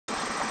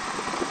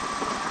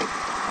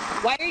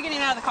Why are you getting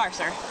out of the car,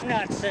 sir? I'm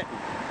not sitting.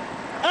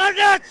 I'm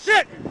not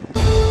sitting!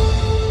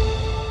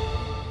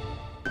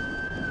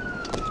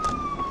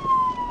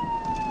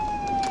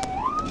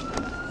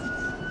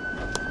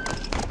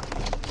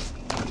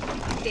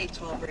 Gate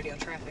 12 radio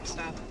traffic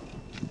stop.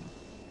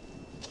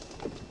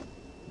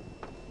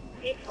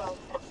 Gate 12.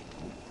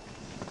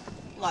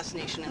 Lost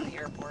Nation in the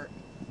airport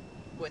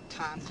with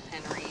Tom,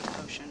 Henry,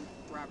 Ocean,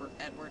 Robert,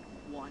 Edward,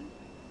 1.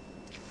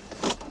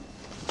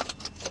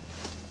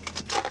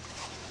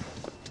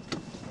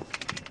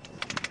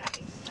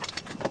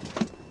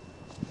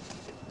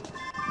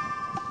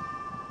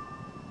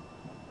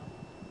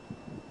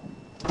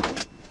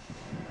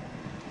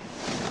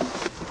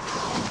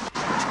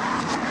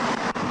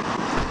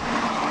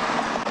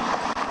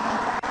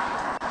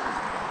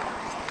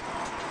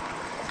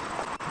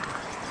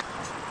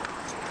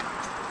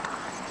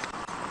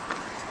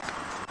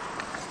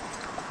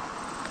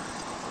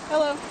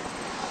 Hello.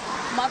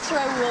 I'm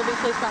Officer Willoughby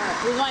Police Department.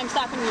 The reason why I'm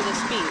stopping you is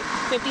speed.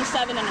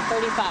 57 and a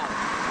 35.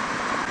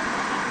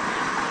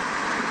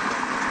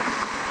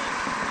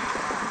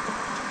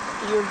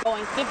 You're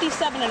going 57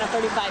 and a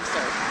 35,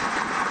 sir.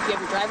 You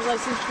have your driver's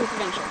license, proof of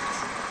insurance.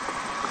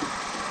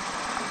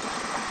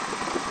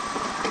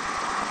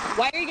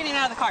 Why are you getting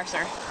out of the car,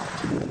 sir?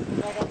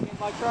 I don't get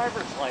my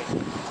driver's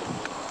license.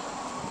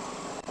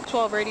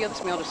 12 radio,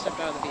 this male just stepped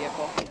out of the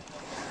vehicle.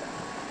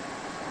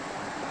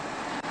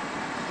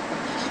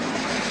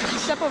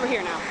 Step over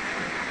here now.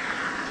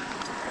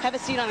 Have a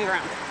seat on the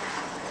ground.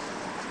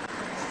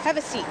 Have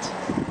a seat.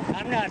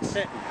 I'm not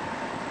sitting.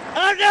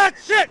 I'm not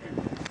sitting!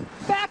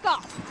 Back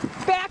up!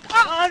 Back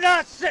up! I'm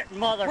not sitting,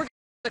 mother. We're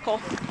physical.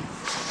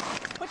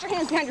 Put your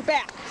hands behind your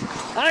back.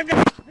 I'm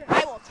not sitting.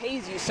 I will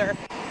tase you, sir.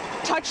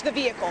 Touch the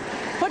vehicle.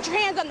 Put your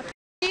hands on the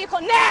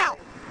vehicle now!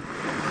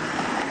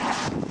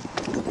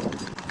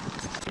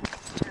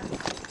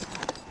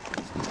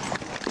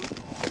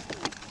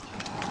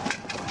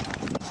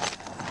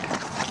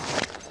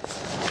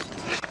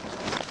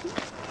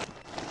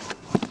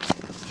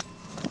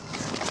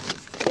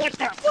 What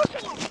the?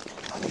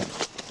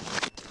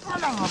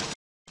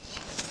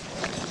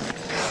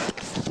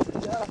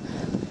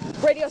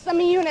 Radio,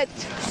 semi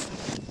units.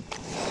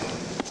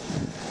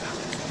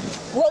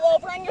 Roll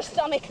over on your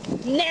stomach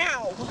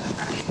now.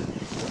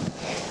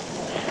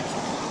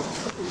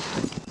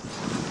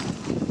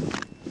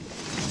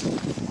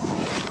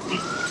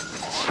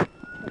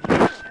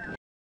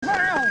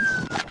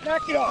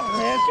 Knock it off,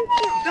 man.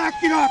 Knock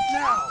it off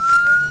now.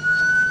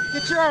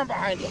 Get your arm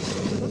behind you.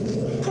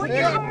 Put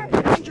your arm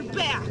behind your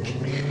back.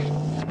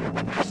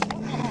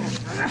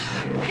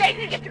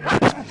 Okay, get your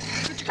cuffs.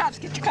 Get your cuffs,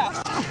 get your cuffs.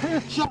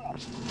 Shut up.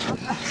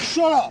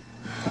 Shut up.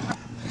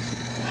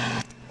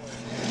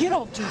 You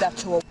don't do that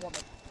to a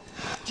woman.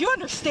 Do you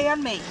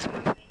understand me?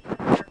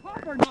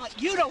 Pop or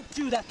not, you don't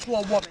do that to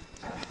a woman.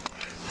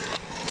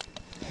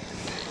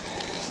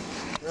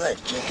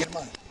 Right, Jake, get him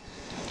on.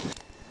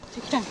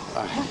 Take it down.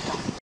 All right.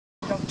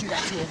 Don't do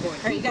that to a woman.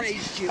 All right, you got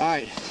raised you. All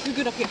right. You're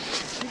good up here.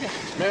 You're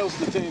good. Male's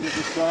detained at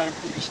this time.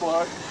 You can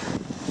slide.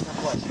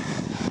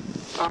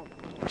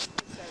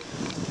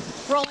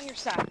 Roll on your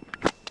side.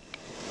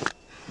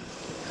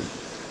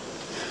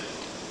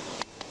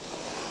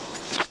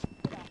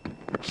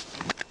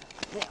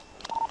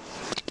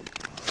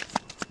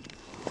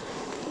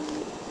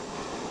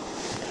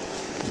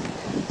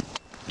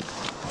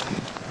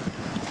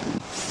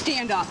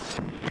 Stand up.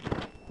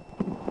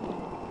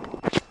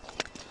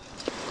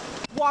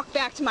 Walk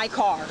back to my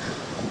car.